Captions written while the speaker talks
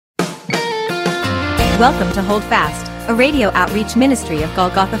Welcome to Hold Fast, a radio outreach ministry of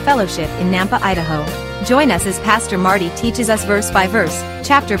Golgotha Fellowship in Nampa, Idaho. Join us as Pastor Marty teaches us verse by verse,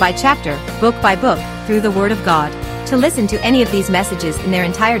 chapter by chapter, book by book, through the Word of God. To listen to any of these messages in their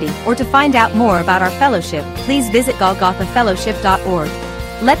entirety or to find out more about our fellowship, please visit golgothafellowship.org.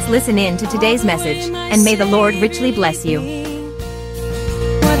 Let's listen in to today's message, and may the Lord richly bless you.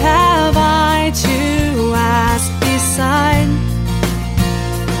 What have I to ask beside?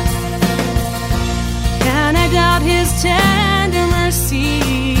 Can I doubt His tender mercy,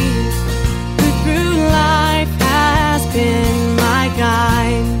 who through life has been my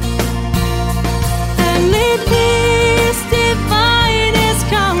guide? And may peace divine His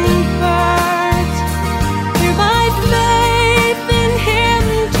comfort, through my faith in Him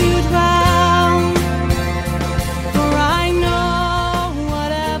to dwell. For I know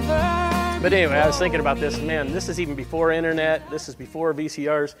whatever. But anyway, I was thinking about this. Man, this is even before internet. This is before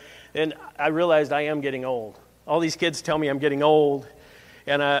VCRs. And I realized I am getting old. All these kids tell me I'm getting old.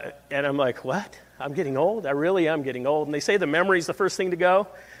 And I'm like, what? I'm getting old? I really am getting old. And they say the memory's the first thing to go.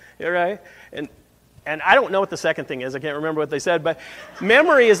 Right? And I don't know what the second thing is. I can't remember what they said. But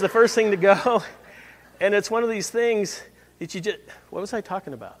memory is the first thing to go. And it's one of these things that you just... What was I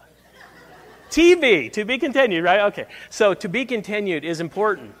talking about? TV, to be continued, right? Okay. So to be continued is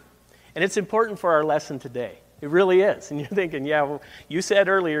important. And it's important for our lesson today. It really is. And you're thinking, yeah, well, you said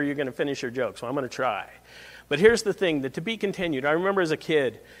earlier you're going to finish your joke, so I'm going to try. But here's the thing, that to be continued, I remember as a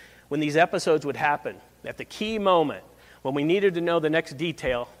kid when these episodes would happen, at the key moment, when we needed to know the next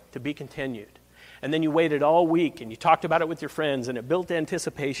detail, to be continued. And then you waited all week and you talked about it with your friends and it built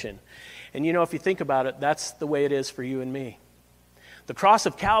anticipation. And you know, if you think about it, that's the way it is for you and me. The cross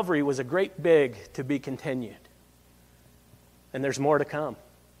of Calvary was a great big to be continued. And there's more to come.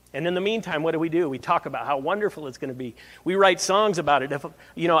 And in the meantime, what do? We talk about how wonderful it's going to be. We write songs about it.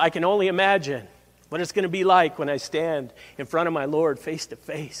 I can only imagine what it's going to be like when I stand in front of my Lord face to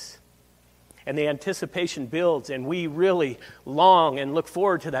face. And the anticipation builds, and we really long and look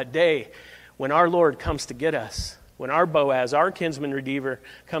forward to that day when our Lord comes to get us, when our Boaz, our kinsman redeemer,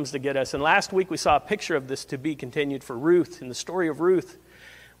 comes to get us. And last week we saw a picture of this to be continued for Ruth, in the story of Ruth.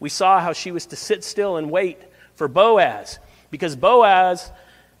 We saw how she was to sit still and wait for Boaz, because Boaz...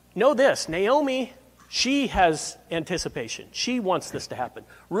 Know this, Naomi, she has anticipation. She wants this to happen.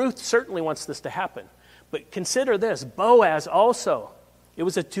 Ruth certainly wants this to happen. But consider this, Boaz also. It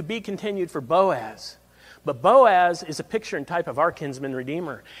was a to be continued for Boaz. But Boaz is a picture and type of our kinsman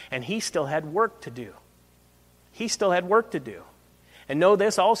redeemer, and he still had work to do. He still had work to do. And know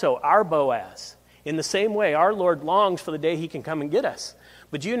this also, our Boaz. In the same way, our Lord longs for the day he can come and get us.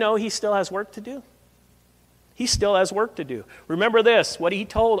 But do you know he still has work to do? He still has work to do. Remember this, what he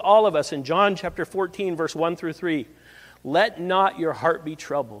told all of us in John chapter 14, verse 1 through 3. Let not your heart be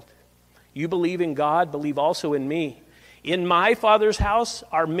troubled. You believe in God, believe also in me. In my Father's house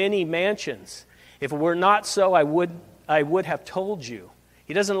are many mansions. If it were not so, I would have told you.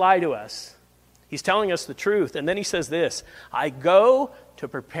 He doesn't lie to us. He's telling us the truth. And then he says this, I go to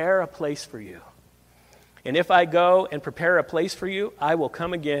prepare a place for you. And if I go and prepare a place for you, I will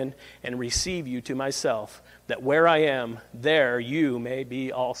come again and receive you to myself, that where I am, there you may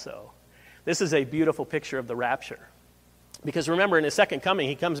be also. This is a beautiful picture of the rapture. Because remember, in his second coming,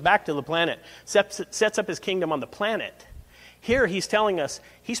 he comes back to the planet, sets up his kingdom on the planet. Here he's telling us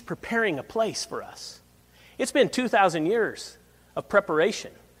he's preparing a place for us. It's been 2,000 years of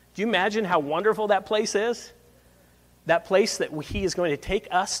preparation. Do you imagine how wonderful that place is? That place that he is going to take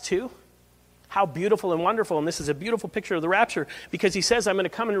us to? How beautiful and wonderful. And this is a beautiful picture of the rapture because he says, I'm going to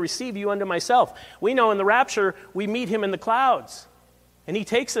come and receive you unto myself. We know in the rapture, we meet him in the clouds. And he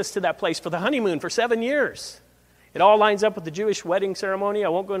takes us to that place for the honeymoon for 7 years. It all lines up with the Jewish wedding ceremony. I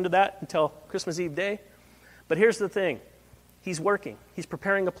won't go into that until Christmas Eve day. But here's the thing. He's working. He's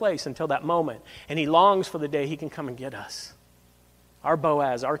preparing a place until that moment. And he longs for the day he can come and get us. Our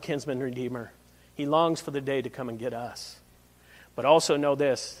Boaz, our kinsman redeemer. He longs for the day to come and get us. But also know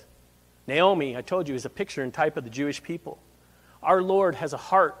this. Naomi, I told you, is a picture and type of the Jewish people. Our Lord has a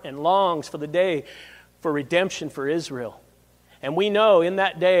heart and longs for the day for redemption for Israel. And we know in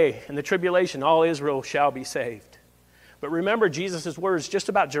that day, in the tribulation, all Israel shall be saved. But remember Jesus' words just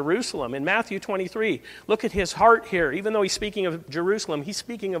about Jerusalem in Matthew 23. Look at his heart here. Even though he's speaking of Jerusalem, he's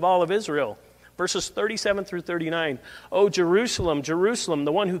speaking of all of Israel. Verses 37 through 39. O Jerusalem, Jerusalem,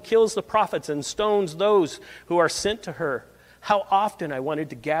 the one who kills the prophets and stones those who are sent to her. How often I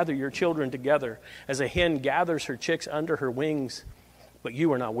wanted to gather your children together as a hen gathers her chicks under her wings, but you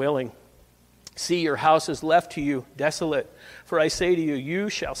were not willing. See, your house is left to you desolate. For I say to you, you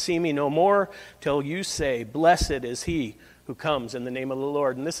shall see me no more till you say, blessed is he who comes in the name of the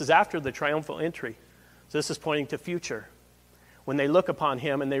Lord. And this is after the triumphal entry So this is pointing to future. When they look upon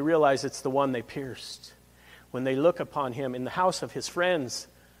him and they realize it's the one they pierced. When they look upon him in the house of his friends,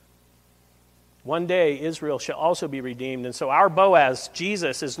 one day Israel shall also be redeemed. And so our Boaz,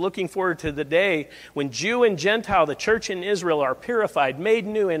 Jesus, is looking forward to the day when Jew and Gentile, the church in Israel, are purified, made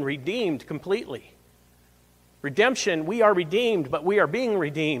new, and redeemed completely. Redemption, we are redeemed, but we are being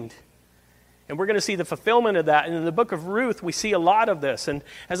redeemed. And we're going to see the fulfillment of that. And in the book of Ruth, we see a lot of this. And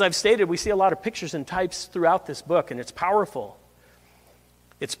as I've stated, we see a lot of pictures and types throughout this book, and it's powerful.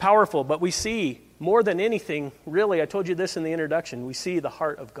 It's powerful, but we see more than anything, really, I told you this in the introduction, we see the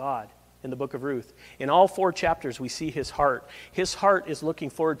heart of God in the book of Ruth. In all 4 chapters, we see his heart. His heart is looking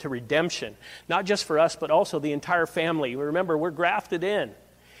forward to redemption, not just for us, but also the entire family. Remember, we're grafted in.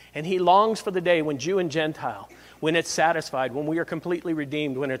 And he longs for the day when Jew and Gentile, when it's satisfied, when we are completely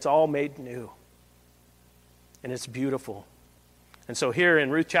redeemed, when it's all made new. And it's beautiful. And so here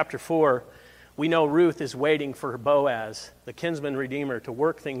in Ruth chapter 4, we know Ruth is waiting for Boaz, the kinsman redeemer, to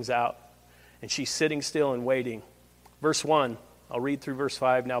work things out. And she's sitting still and waiting. Verse 1, I'll read through verse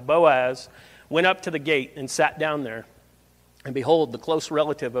 5. Now Boaz went up to the gate and sat down there. And behold, the close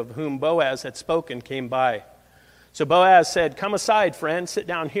relative of whom Boaz had spoken came by. So Boaz said, "Come aside, friend, sit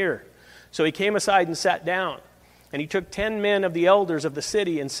down here." So he came aside and sat down. And he took 10 men of the elders of the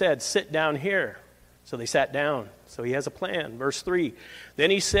city and said, "Sit down here." So they sat down. So he has a plan. Verse 3,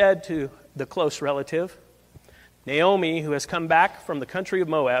 then he said to the close relative, "Naomi, who has come back from the country of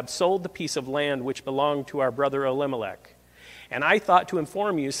Moab, sold the piece of land which belonged to our brother Elimelech. And I thought to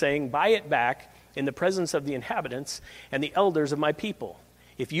inform you, saying, buy it back in the presence of the inhabitants and the elders of my people.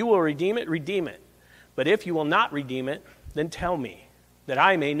 If you will redeem it, redeem it. But if you will not redeem it, then tell me, that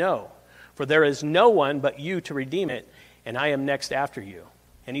I may know. For there is no one but you to redeem it, and I am next after you."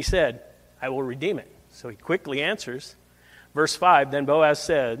 And he said, "I will redeem it." So he quickly answers. Verse 5, then Boaz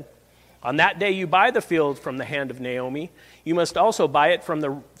said, "On that day you buy the field from the hand of Naomi, you must also buy it from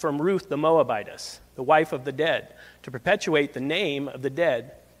Ruth the Moabitess, the wife of the dead, to perpetuate the name of the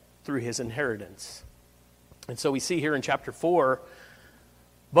dead through his inheritance." And so we see here in chapter 4,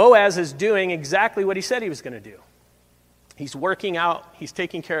 Boaz is doing exactly what he said he was going to do. He's working out, he's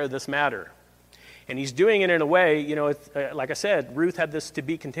taking care of this matter. And he's doing it in a way, like I said, Ruth had this to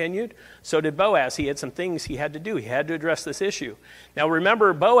be continued. So did Boaz. He had some things he had to do. He had to address this issue. Now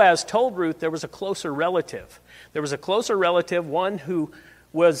remember, Boaz told Ruth there was a closer relative. There was a closer relative, one who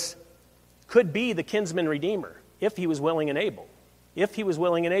could be the kinsman redeemer, if he was willing and able. If he was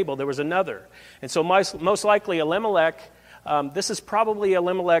willing and able, there was another. And so most likely Elimelech, this is probably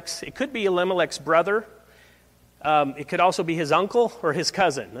it could be Elimelech's brother. It could also be his uncle or his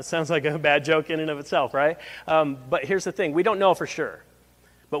cousin. That sounds like a bad joke in and of itself, right? But here's the thing. We don't know for sure.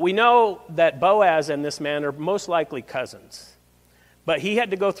 But we know that Boaz and this man are most likely cousins. But he had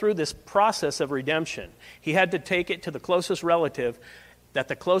to go through this process of redemption. He had to take it to the closest relative, that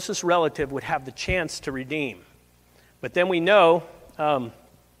the closest relative would have the chance to redeem. But then we know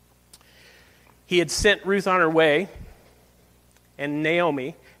he had sent Ruth on her way and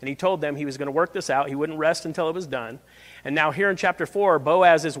Naomi, and he told them he was going to work this out. He wouldn't rest until it was done. And now here in chapter 4,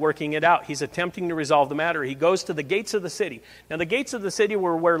 Boaz is working it out. He's attempting to resolve the matter. He goes to the gates of the city. Now the gates of the city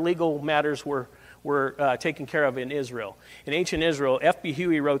were where legal matters were taken care of in Israel. In ancient Israel, F.B.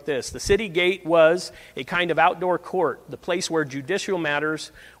 Huey wrote this: "The city gate was a kind of outdoor court, the place where judicial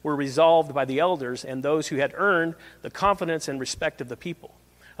matters were resolved by the elders and those who had earned the confidence and respect of the people.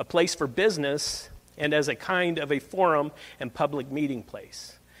 A place for business and as a kind of a forum and public meeting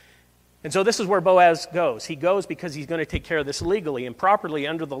place." And so this is where Boaz goes. He goes because he's going to take care of this legally and properly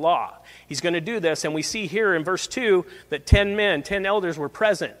under the law. He's going to do this, and we see here in verse 2 that 10 elders were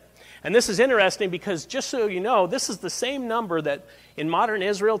present. And this is interesting because, just so you know, this is the same number that in modern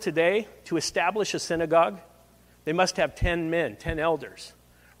Israel today, to establish a synagogue, they must have 10 men, 10 elders,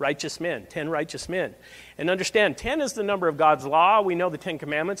 righteous men, 10 righteous men. And understand, 10 is the number of God's law. We know the 10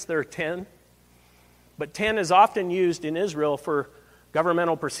 Commandments, there are 10. But 10 is often used in Israel for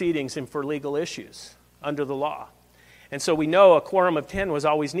governmental proceedings and for legal issues under the law. And so we know a quorum of 10 was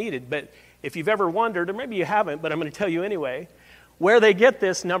always needed. But if you've ever wondered, or maybe you haven't, but I'm going to tell you anyway, where they get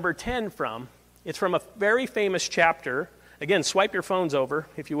this number 10 from, it's from a very famous chapter. Again, swipe your phones over,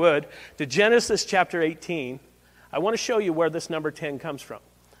 if you would, to Genesis chapter 18. I want to show you where this number 10 comes from.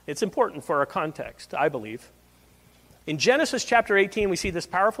 It's important for our context, I believe. In Genesis chapter 18, we see this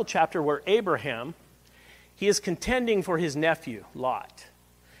powerful chapter where Abraham, he is contending for his nephew, Lot,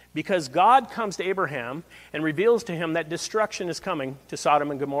 because God comes to Abraham and reveals to him that destruction is coming to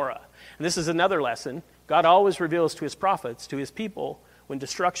Sodom and Gomorrah. And this is another lesson. God always reveals to his prophets, to his people, when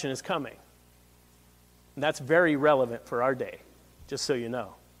destruction is coming. And that's very relevant for our day, just so you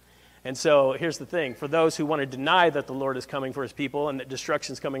know. And so here's the thing. For those who want to deny that the Lord is coming for his people and that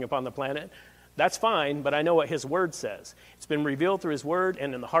destruction is coming upon the planet, that's fine, but I know what his word says. It's been revealed through his word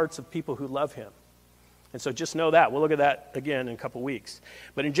and in the hearts of people who love him. And so just know that. We'll look at that again in a couple weeks.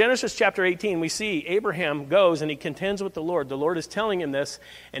 But in Genesis chapter 18, we see Abraham goes and he contends with the Lord. The Lord is telling him this,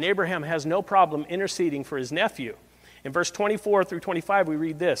 and Abraham has no problem interceding for his nephew. In verse 24 through 25, we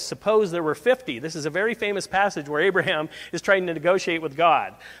read this. Suppose there were 50. This is a very famous passage where Abraham is trying to negotiate with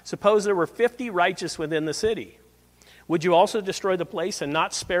God. Suppose there were 50 righteous within the city. Would you also destroy the place and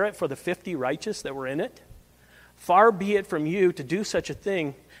not spare it for the 50 righteous that were in it? Far be it from you to do such a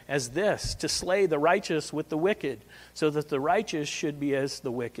thing as this, to slay the righteous with the wicked, so that the righteous should be as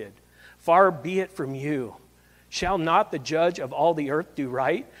the wicked. Far be it from you. Shall not the judge of all the earth do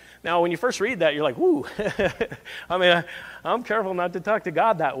right? Now, when you first read that, you're like, whoo. I mean, I'm careful not to talk to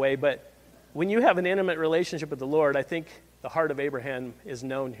God that way, but when you have an intimate relationship with the Lord, I think the heart of Abraham is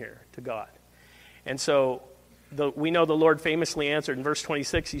known here to God. And so we know the Lord famously answered in verse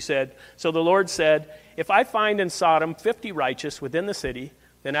 26, he said, so the Lord said, if I find in Sodom 50 righteous within the city,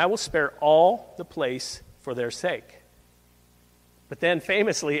 then I will spare all the place for their sake. But then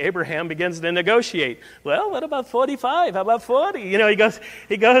famously, Abraham begins to negotiate. Well, what about 45? How about 40? You know,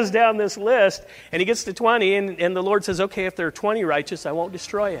 he goes down this list, and he gets to 20, and the Lord says, okay, if there are 20 righteous, I won't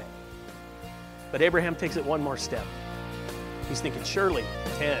destroy it. But Abraham takes it one more step. He's thinking, surely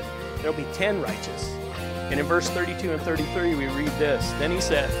 10. There'll be 10 righteous. And in verse 32 and 33, we read this. Then he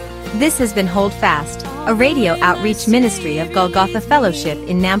said, This has been Hold Fast, a radio outreach ministry of Golgotha Fellowship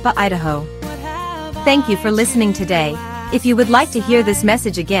in Nampa, Idaho. Thank you for listening today. If you would like to hear this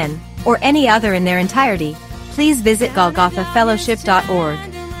message again, or any other in their entirety, please visit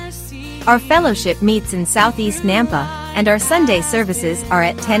golgothafellowship.org. Our fellowship meets in Southeast Nampa, and our Sunday services are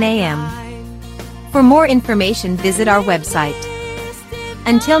at 10 a.m. For more information, visit our website.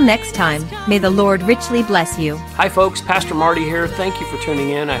 Until next time, may the Lord richly bless you. Hi folks, Pastor Marty here. Thank you for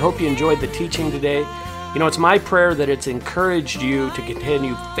tuning in. I hope you enjoyed the teaching today. You know, it's my prayer that it's encouraged you to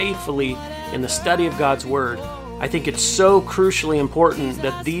continue faithfully in the study of God's Word. I think it's so crucially important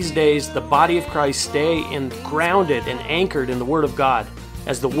that these days the body of Christ stay grounded and anchored in the Word of God,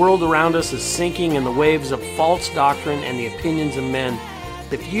 as the world around us is sinking in the waves of false doctrine and the opinions of men.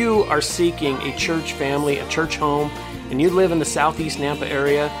 If you are seeking a church family, a church home, and you live in the Southeast Nampa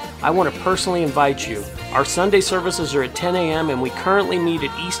area, I want to personally invite you. Our Sunday services are at 10 a.m. and we currently meet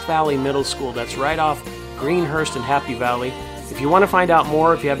at East Valley Middle School. That's right off Greenhurst and Happy Valley. If you want to find out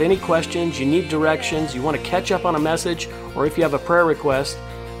more, if you have any questions, you need directions, you want to catch up on a message, or if you have a prayer request,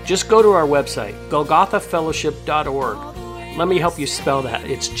 just go to our website, golgothafellowship.org. Let me help you spell that.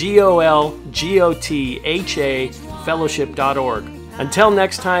 It's GOLGOTHA fellowship.org. Until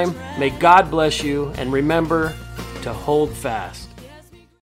next time, may God bless you, and remember to hold fast.